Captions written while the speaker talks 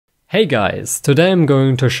Hey guys, today I'm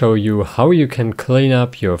going to show you how you can clean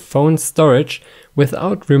up your phone storage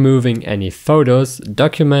without removing any photos,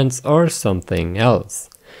 documents or something else.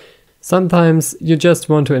 Sometimes you just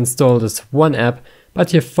want to install this one app,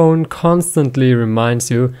 but your phone constantly reminds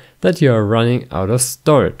you that you are running out of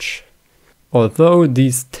storage. Although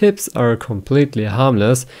these tips are completely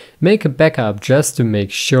harmless, make a backup just to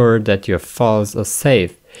make sure that your files are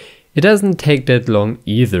safe. It doesn't take that long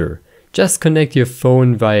either. Just connect your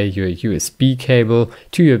phone via your USB cable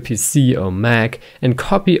to your PC or Mac and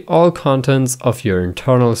copy all contents of your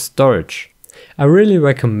internal storage. I really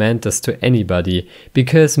recommend this to anybody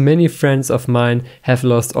because many friends of mine have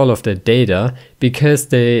lost all of their data because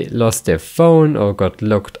they lost their phone or got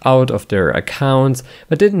locked out of their accounts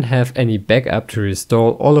but didn't have any backup to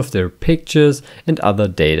restore all of their pictures and other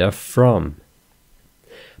data from.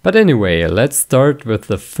 But anyway, let's start with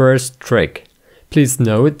the first trick. Please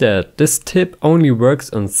note that this tip only works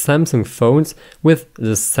on Samsung phones with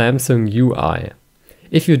the Samsung UI.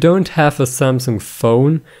 If you don't have a Samsung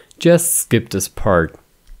phone, just skip this part.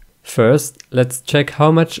 First, let's check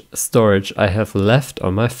how much storage I have left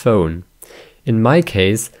on my phone. In my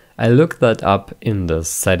case, I looked that up in the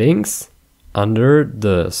settings under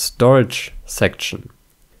the storage section.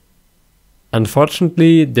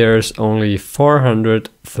 Unfortunately, there's only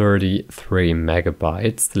 433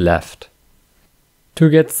 megabytes left. To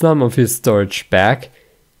get some of your storage back,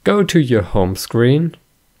 go to your home screen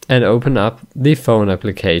and open up the phone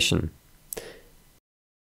application.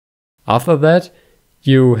 After that,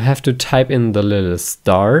 you have to type in the little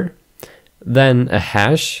star, then a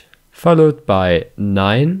hash followed by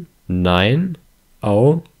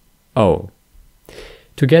 9900.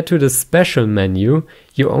 To get to the special menu,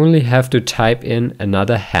 you only have to type in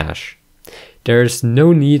another hash. There is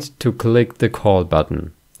no need to click the call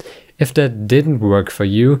button. If that didn't work for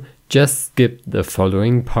you, just skip the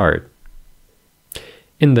following part.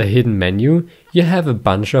 In the hidden menu, you have a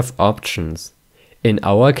bunch of options. In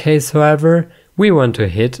our case, however, we want to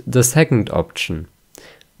hit the second option.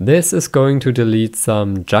 This is going to delete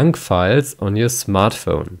some junk files on your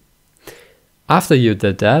smartphone. After you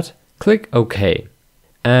did that, click OK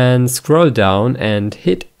and scroll down and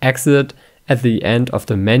hit Exit at the end of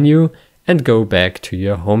the menu and go back to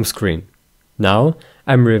your home screen. Now,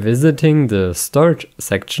 I'm revisiting the storage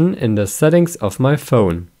section in the settings of my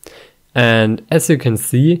phone. And as you can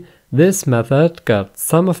see, this method got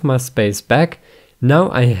some of my space back. Now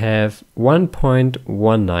I have 1.19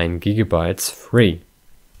 gigabytes free.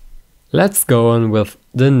 Let's go on with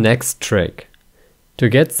the next trick. To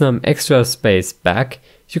get some extra space back,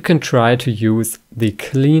 you can try to use the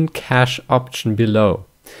Clean Cache option below.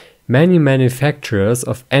 Many manufacturers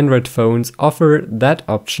of Android phones offer that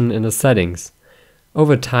option in the settings.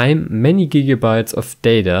 Over time, many gigabytes of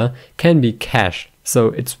data can be cached, so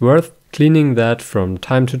it's worth cleaning that from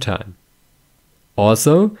time to time.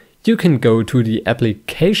 Also, you can go to the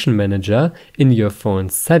application manager in your phone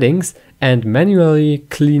settings and manually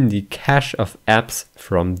clean the cache of apps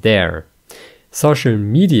from there. Social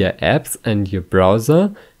media apps and your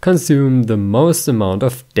browser consume the most amount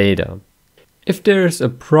of data. If there's a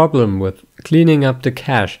problem with cleaning up the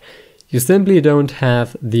cache, you simply don't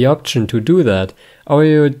have the option to do that, or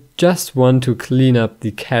you just want to clean up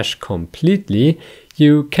the cache completely,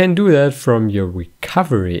 you can do that from your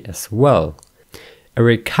recovery as well. A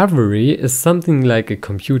recovery is something like a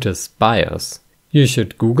computer's BIOS. You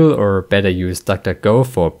should Google or better use DuckDuckGo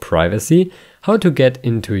for privacy how to get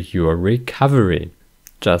into your recovery.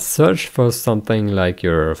 Just search for something like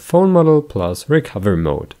your phone model plus recovery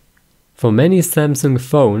mode. For many Samsung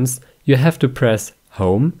phones, you have to press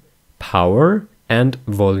Home, Power and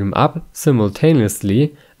Volume Up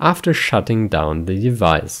simultaneously after shutting down the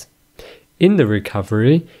device. In the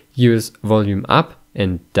recovery, use Volume Up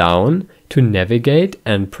and Down to navigate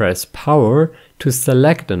and press Power to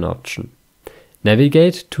select an option.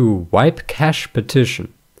 Navigate to Wipe Cache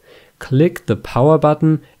Partition. Click the Power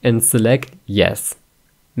button and select Yes.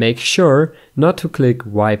 Make sure not to click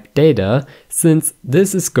Wipe Data, since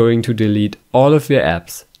this is going to delete all of your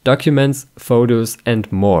apps, documents, photos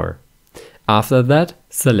and more. After that,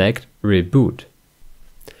 select Reboot.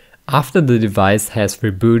 After the device has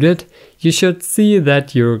rebooted, you should see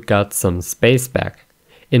that you got some space back.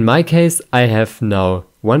 In my case, I have now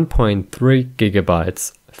 1.3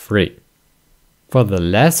 gigabytes free. For the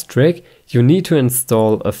last trick, you need to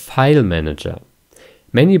install a file manager.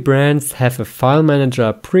 Many brands have a file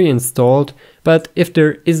manager pre-installed, but if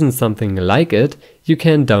there isn't something like it, you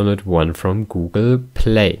can download one from Google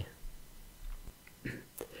Play.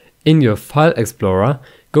 In your File Explorer,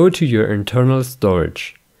 go to your internal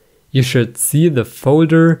storage. You should see the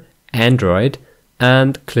folder Android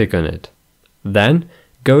and click on it. Then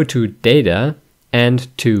go to Data and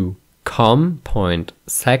to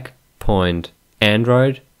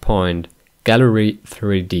com.sec.android.gallery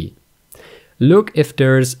 3D. Look if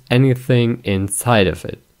there's anything inside of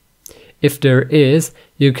it. If there is,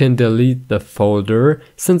 you can delete the folder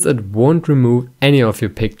since it won't remove any of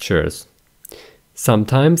your pictures.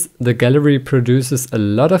 Sometimes the gallery produces a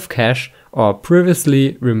lot of cache or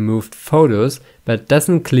previously removed photos but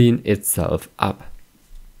doesn't clean itself up.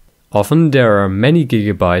 Often there are many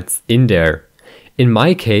gigabytes in there. In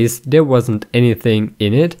my case, there wasn't anything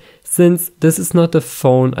in it since this is not a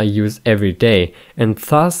phone I use every day and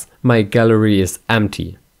thus my gallery is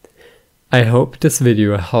empty. I hope this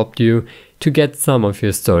video helped you to get some of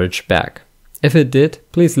your storage back. If it did,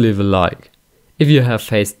 please leave a like. If you have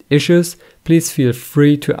faced issues, please feel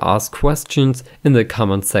free to ask questions in the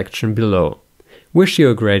comment section below. Wish you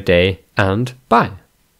a great day and bye!